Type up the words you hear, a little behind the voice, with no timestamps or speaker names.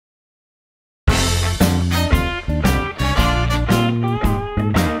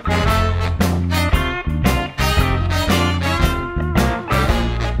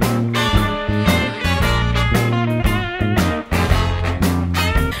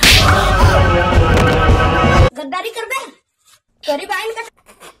There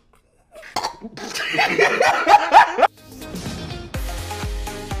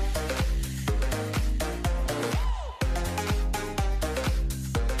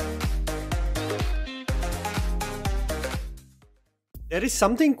is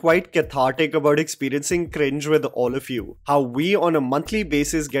something quite cathartic about experiencing cringe with all of you. How we on a monthly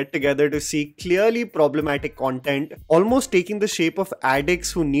basis get together to see clearly problematic content, almost taking the shape of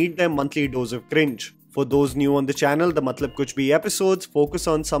addicts who need their monthly dose of cringe. For those new on the channel, the MATLAB KUCH episodes focus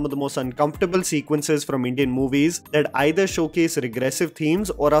on some of the most uncomfortable sequences from Indian movies that either showcase regressive themes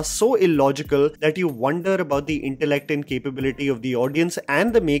or are so illogical that you wonder about the intellect and capability of the audience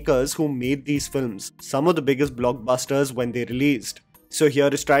and the makers who made these films, some of the biggest blockbusters when they released. So here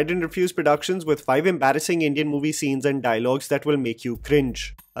is Tried&Refused Productions with 5 embarrassing Indian movie scenes and dialogues that will make you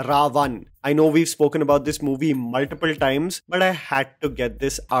cringe. Raved. I know we've spoken about this movie multiple times, but I had to get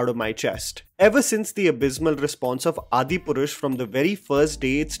this out of my chest. Ever since the abysmal response of Adipurush from the very first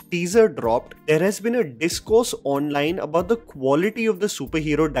day its teaser dropped, there has been a discourse online about the quality of the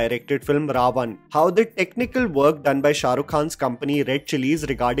superhero directed film Raved. How the technical work done by Shah Rukh Khan's company Red Chillies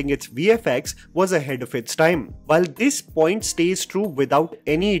regarding its VFX was ahead of its time. While this point stays true without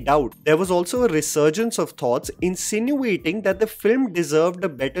any doubt, there was also a resurgence of thoughts insinuating that the film deserved a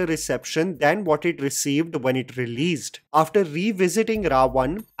better reception than what it received when it released. After revisiting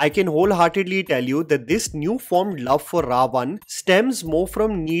Raved, I can wholeheartedly tell you that this newfound love for Raved stems more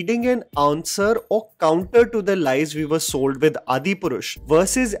from needing an answer or counter to the lies we were sold with Adipurush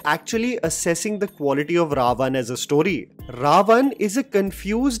versus actually assessing the quality of Raved as a story. Raved is a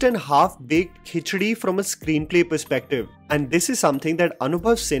confused and half-baked khichdi from a screenplay perspective. And this is something that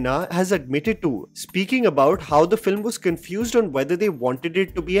Anubhav Sinha has admitted to, speaking about how the film was confused on whether they wanted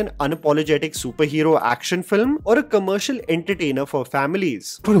it to be an unapologetic superhero action film or a commercial entertainer for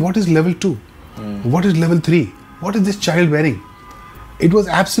families. What is level 2? What is level 3? What is this child wearing? It was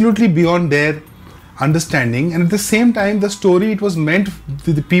absolutely beyond their understanding, and at the same time the story it was meant,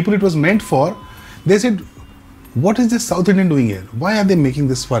 the people it was meant for, they said, what is this South Indian doing here? Why are they making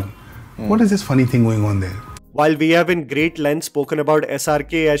this fun? What is this funny thing going on there? While we have in great length spoken about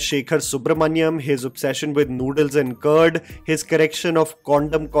SRK as Shankar Subramaniam, his obsession with noodles and curd, his correction of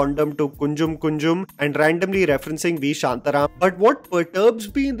condom to kunjum, and randomly referencing V. Shantaram, but what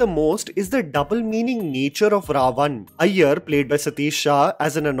perturbs me the most is the double meaning nature of Raved. Iyer, played by Satish Shah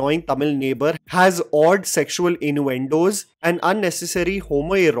as an annoying Tamil neighbor, has odd sexual innuendos. An unnecessary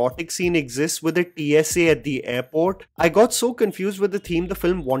homoerotic scene exists with a TSA at the airport. I got so confused with the theme the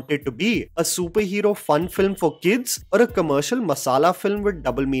film wanted to be. A superhero fun film for kids or a commercial masala film with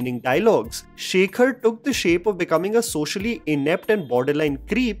double meaning dialogues. Shankar took the shape of becoming a socially inept and borderline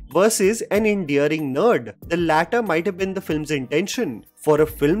creep versus an endearing nerd. The latter might have been the film's intention. For a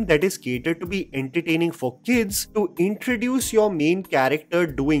film that is catered to be entertaining for kids, to introduce your main character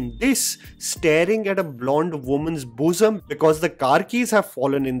doing this, staring at a blonde woman's bosom because the car keys have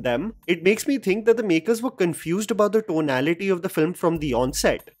fallen in them, it makes me think that the makers were confused about the tonality of the film from the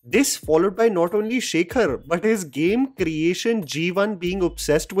onset. This followed by not only Shankar, but his game creation G1 being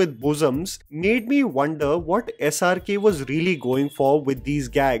obsessed with bosoms, made me wonder what SRK was really going for with these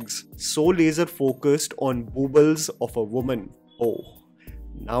gags, so laser focused on boobles of a woman. Oh.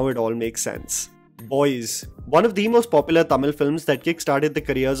 Now it all makes sense. Boys. One of the most popular Tamil films that kick-started the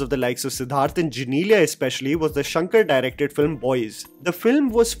careers of the likes of Siddharth and Genelia especially was the Shankar directed film Boys. The film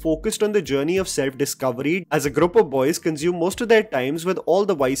was focused on the journey of self-discovery as a group of boys consume most of their times with all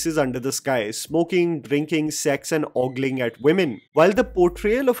the vices under the sky, smoking, drinking, sex and ogling at women. While the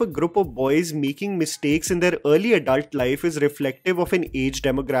portrayal of a group of boys making mistakes in their early adult life is reflective of an age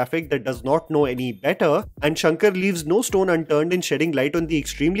demographic that does not know any better, and Shankar leaves no stone unturned in shedding light on the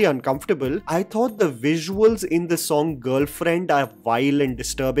extremely uncomfortable, I thought the visuals in the song Girlfriend are vile and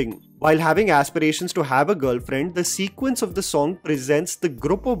disturbing. While having aspirations to have a girlfriend, the sequence of the song presents the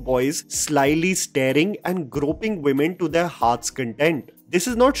group of boys slyly staring and groping women to their heart's content. This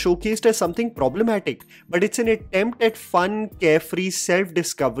is not showcased as something problematic, but it's an attempt at fun, carefree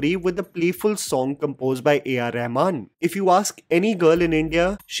self-discovery with a playful song composed by A.R. Rahman. If you ask any girl in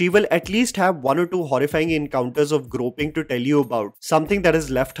India, she will at least have 1 or 2 horrifying encounters of groping to tell you about, something that has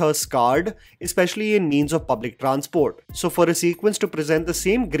left her scarred, especially in means of public transport. So for a sequence to present the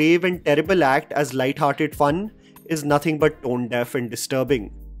same grave and terrible act as light-hearted fun is nothing but tone-deaf and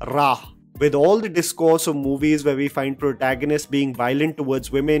disturbing. Rah. With all the discourse of movies where we find protagonists being violent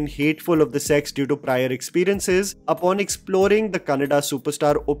towards women, hateful of the sex due to prior experiences, upon exploring the Kannada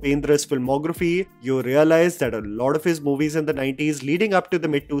superstar Upendra's filmography, you realize that a lot of his movies in the 90s leading up to the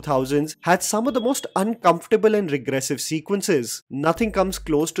mid-2000s had some of the most uncomfortable and regressive sequences. Nothing comes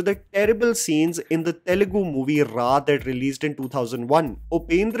close to the terrible scenes in the Telugu movie Raved that released in 2001.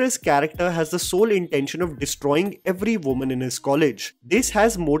 Upendra's character has the sole intention of destroying every woman in his college. This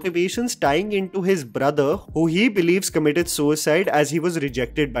has motivations tying into his brother, who he believes committed suicide as he was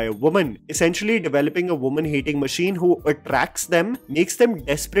rejected by a woman, essentially developing a woman-hating machine who attracts them, makes them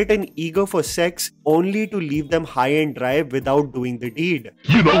desperate and eager for sex, only to leave them high and dry without doing the deed.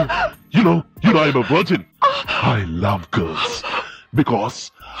 You know, I'm a virgin. I love girls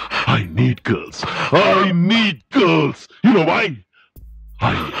because I need girls. I need girls. You know why?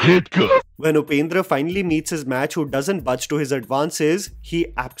 I hate girls. When Upendra finally meets his match who doesn't budge to his advances,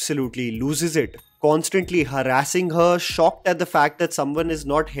 he absolutely loses it. Constantly harassing her, shocked at the fact that someone is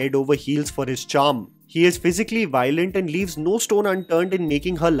not head over heels for his charm. He is physically violent and leaves no stone unturned in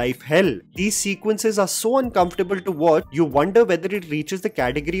making her life hell. These sequences are so uncomfortable to watch, you wonder whether it reaches the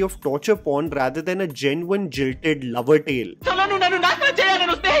category of torture porn rather than a genuine jilted lover tale.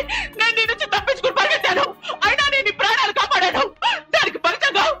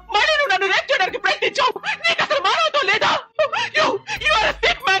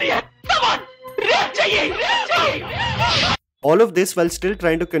 All of this while still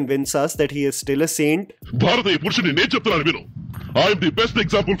trying to convince us that he is still a saint. I am the best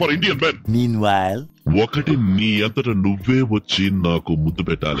example for Indian men. Meanwhile, ఒకటి నీ అంతట నువ్వే వచ్చి నాకు ముద్దు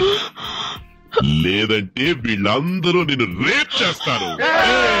పెట్టాలి. లేదంటే వీళ్ళందరూ నిన్ను రేప్ చేస్తారు.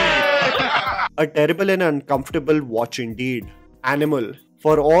 A terrible and uncomfortable watch indeed. Animal.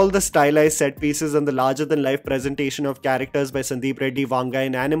 For all the stylized set pieces and the larger-than-life presentation of characters by Sandeep Reddy Vanga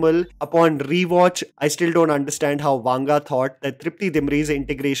in Animal, upon rewatch, I still don't understand how Vanga thought that Tripti Dimri's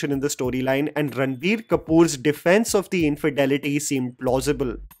integration in the storyline and Ranbir Kapoor's defense of the infidelity seemed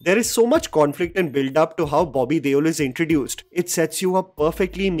plausible. There is so much conflict and build-up to how Bobby Deol is introduced. It sets you up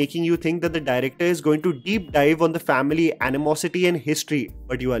perfectly, making you think that the director is going to deep dive on the family animosity and history,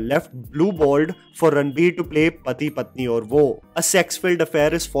 but you are left blue-balled for Ranbir to play Pati Patni Aur Wo. A sex-filled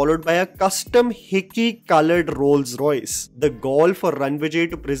affair is followed by a custom hickey-colored Rolls Royce. The gall for Ranvijay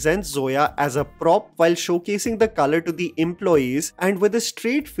to present Zoya as a prop while showcasing the color to the employees and with a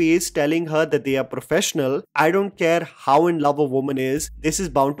straight face telling her that they are professional. I don't care how in love a woman is, this is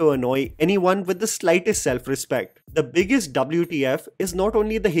bound to annoy anyone with the slightest self-respect. The biggest WTF is not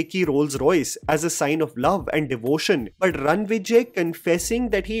only the hickey Rolls Royce as a sign of love and devotion, but Ranvijay confessing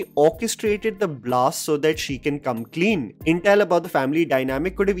that he orchestrated the blast so that she can come clean. Intel about the family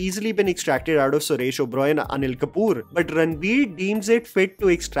dynamic could have easily been extracted out of Suresh Oberoi and Anil Kapoor, but Ranveer deems it fit to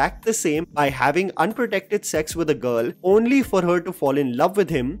extract the same by having unprotected sex with a girl only for her to fall in love with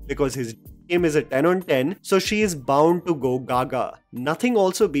him because his game is a 10 on 10, so she is bound to go gaga. Nothing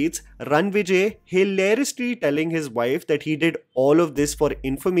also beats Ranvijay hilariously telling his wife that he did all of this for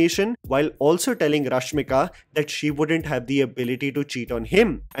information while also telling Rashmika that she wouldn't have the ability to cheat on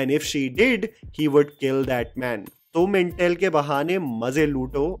him, and if she did, he would kill that man. तो mental के बहाने मजे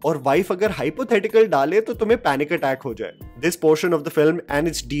लूटो और wife अगर hypothetical डाले तो तुम्हें पैनिक अटैक हो जाए. This portion of the film and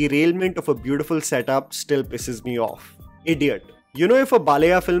its derailment of a beautiful setup still pisses me off. Idiot. You know, if a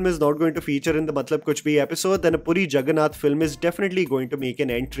Balaya film is not going to feature in the MATLAB KUCH episode, then a Puri Jagannath film is definitely going to make an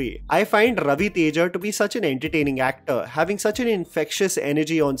entry. I find Ravi Teja to be such an entertaining actor, having such an infectious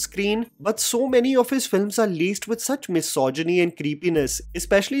energy on screen, but so many of his films are laced with such misogyny and creepiness,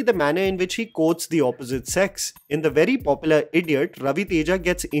 especially the manner in which he quotes the opposite sex. In the very popular Idiot, Ravi Teja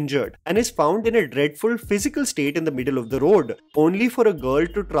gets injured and is found in a dreadful physical state in the middle of the road, only for a girl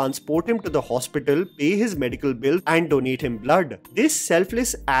to transport him to the hospital, pay his medical bill and donate him blood. This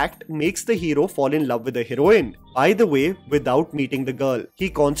selfless act makes the hero fall in love with the heroine. By the way, without meeting the girl,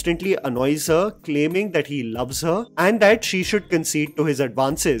 he constantly annoys her, claiming that he loves her and that she should concede to his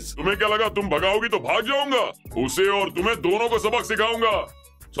advances. तुम्हें क्या लगा तुम भगाओगी तो भाग जाऊंगा? उसे और तुम्हें दोनों को सबक सिखाऊंगा.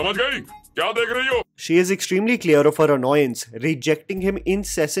 समझ गई? क्या देख रही हो? She is extremely clear of her annoyance, rejecting him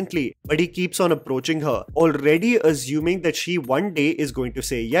incessantly, but he keeps on approaching her, already assuming that she one day is going to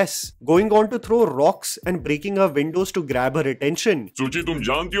say yes, going on to throw rocks and breaking her windows to grab her attention. सूची तुम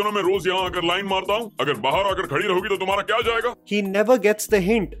जानती हो ना मैं रोज यहाँ आकर line मारता हूँ. अगर बाहर आकर खड़ी रहोगी तो तुम्हारा क्या जाएगा? He never gets the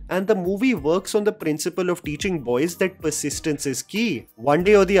hint, and the movie works on the principle of teaching boys that persistence is key. One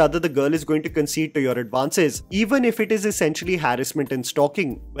day or the other, the girl is going to concede to your advances, even if it is essentially harassment and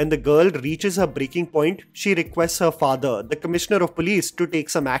stalking. When the girl reaches her breaking point, she requests her father, the commissioner of police, to take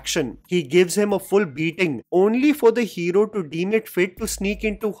some action. He gives him a full beating, only for the hero to deem it fit to sneak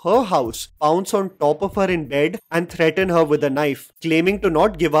into her house, pounce on top of her in bed, and threaten her with a knife, claiming to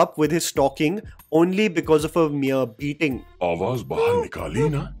not give up with his stalking only because of a mere beating. आवाज बाहर निकाली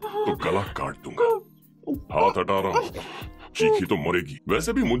ना तो गला काट दूंगा. हाथ हटा रहा हूँ. चीखी तो मरेगी.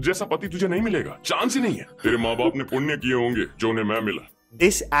 वैसे भी मुझ जैसा पति तुझे नहीं मिलेगा. चांस ही नहीं है. तेरे माँ बाप ने पुण्य किए होंगे जो उन्हें मैं मिला.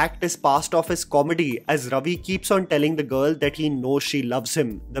 This act is passed off as comedy as Ravi keeps on telling the girl that he knows she loves him.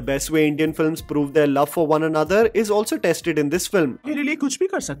 The best way Indian films prove their love for one another is also tested in this film. मेरे लिए कुछ भी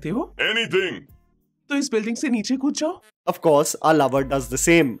कर सकते हो? Anything. तो इस building से नीचे कूद जाओ. Of course, our lover does the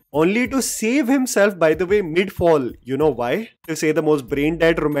same, only to save himself, by the way, mid-fall. You know why? To say the most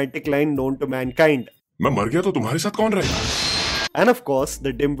brain-dead romantic line known to mankind. मैं मर गया तो तुम्हारे साथ कौन रहेगा? And of course,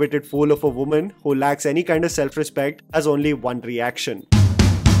 the dim-witted fool of a woman who lacks any kind of self-respect has only one reaction.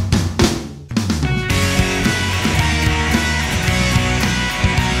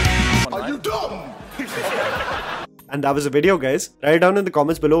 Are you dumb? And that was the video, guys. Write down in the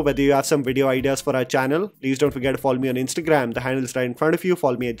comments below whether you have some video ideas for our channel. Please don't forget to follow me on Instagram. The handle is right in front of you.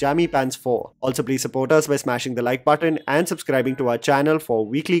 Follow me at JammyPants4. Also, please support us by smashing the like button and subscribing to our channel for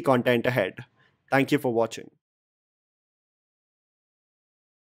weekly content ahead. Thank you for watching.